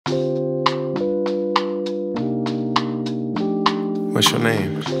What's your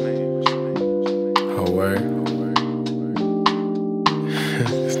name? Oh, word.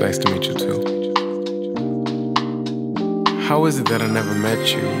 It's nice to meet you too. How is it that I never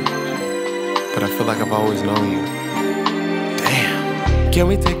met you, but I feel like I've always known you? Damn. Can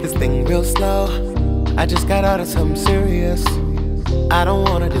we take this thing real slow? I just got out of something serious. I don't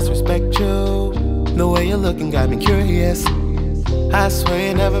wanna disrespect you. The way you're looking got me curious. I swear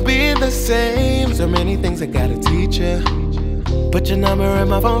you'll never be the same. So many things I gotta teach you. Put your number in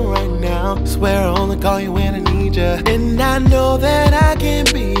my phone right now. Swear I'll only call you when I need you. And I know that I can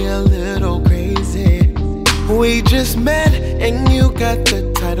be a little crazy. We just met and you got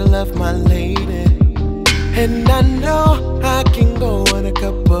the title of my lady. And I know I can go on a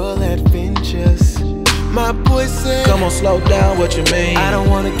couple adventures. My boy said, come on, slow down, what you mean? I don't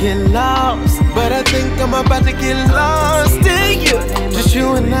wanna get lost, but I think I'm about to get lost in you. Just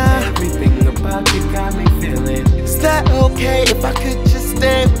you and I. Everything about you got me feeling. Is that okay if I could just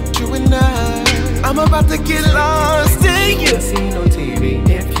stay with you and I? I'm about to get lost in you. See no TV.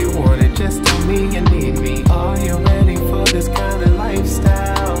 If you want it, just tell me you need me. Are you ready for this kind of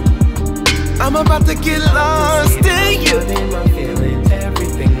lifestyle? I'm about to get lost in you. In my feelings,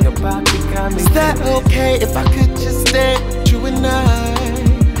 everything about you got me. Is that okay if I could just stay with you and I?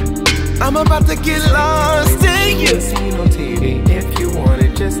 I'm about to get lost in you. See no TV. If you want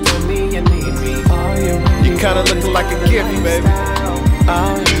it, just tell me you need me. Are you ready? You kinda looking like a gift, baby.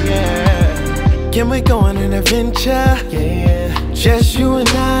 Oh yeah. Can we go on an adventure? Yeah. Just you and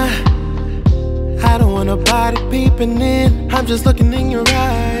I don't want nobody peeping in. I'm just looking in your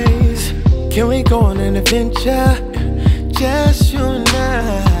eyes. Can we go on an adventure? Just you and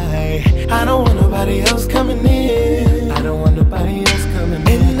I don't want nobody else coming in. I don't want nobody else coming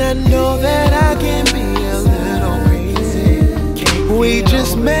in. And I know that I can be a little crazy. We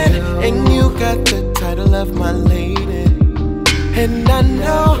just met and you got the title of my lady. And I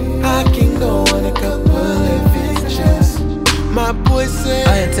know I can go on a couple adventures. My boy said,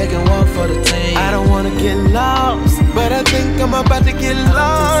 I ain't taking one for the team. I don't wanna get lost, but I think I'm about to get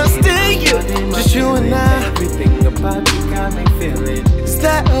lost in you. Just you and I. Everything about you got me feeling. Is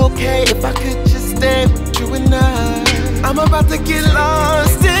that okay if I could just stay with you and I? I'm about to get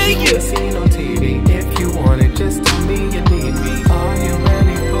lost in you. See no TV. If you want it, just tell me you need me. Are you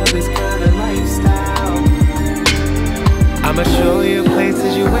ready for this kind of lifestyle? I'ma show you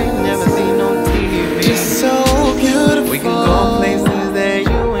places you ain't never seen on TV. Just so beautiful. We can go places that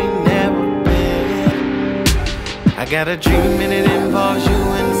you ain't never been. I got a dream and it involves you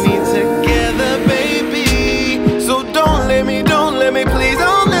and me together, baby. So don't let me, please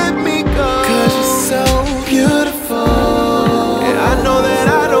don't let me go. 'Cause you're so beautiful. And I know that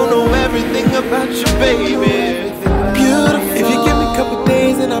I don't know everything about you, baby. Beautiful. If you give me a couple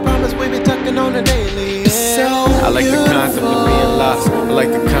days, then I promise we'll be talking on a daily. So I like the concept of being lost. I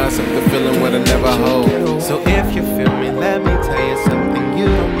like the concept of feeling what I never hold. So if you feel me, let me tell you something you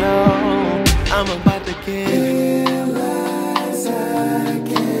don't know. I'm about to get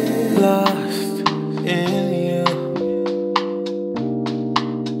lost in you.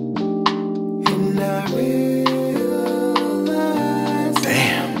 And I realize,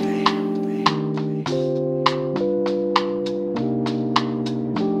 Damn.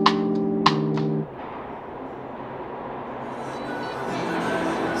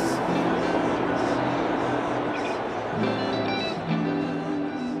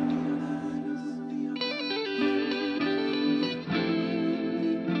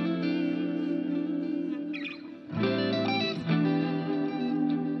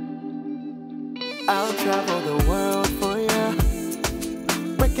 I'll travel the world for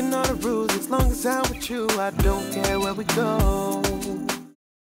you, breaking all the rules as long as I'm with you. I don't care where we go,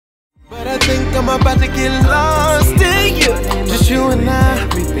 but I think I'm about to get lost in you. Just you and I.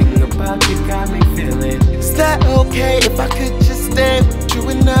 Everything about you got me feeling. Is that okay if I could just stay with you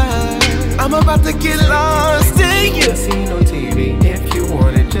and I? I'm about to get lost in you. See no TV. If you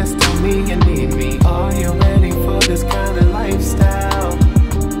want it, just tell me you need me. Are you ready for this kind of lifestyle?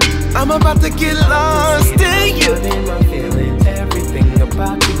 I'm about to get lost in you. In my feelings, everything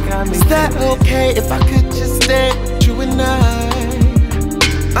about you got me. Is that okay if I could just stay with you and I?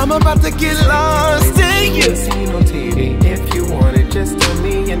 I'm about to get lost in you. See no TV. If you want it, just tell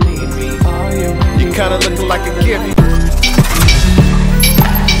me you need me. Are you ready? You kinda looking like a gift.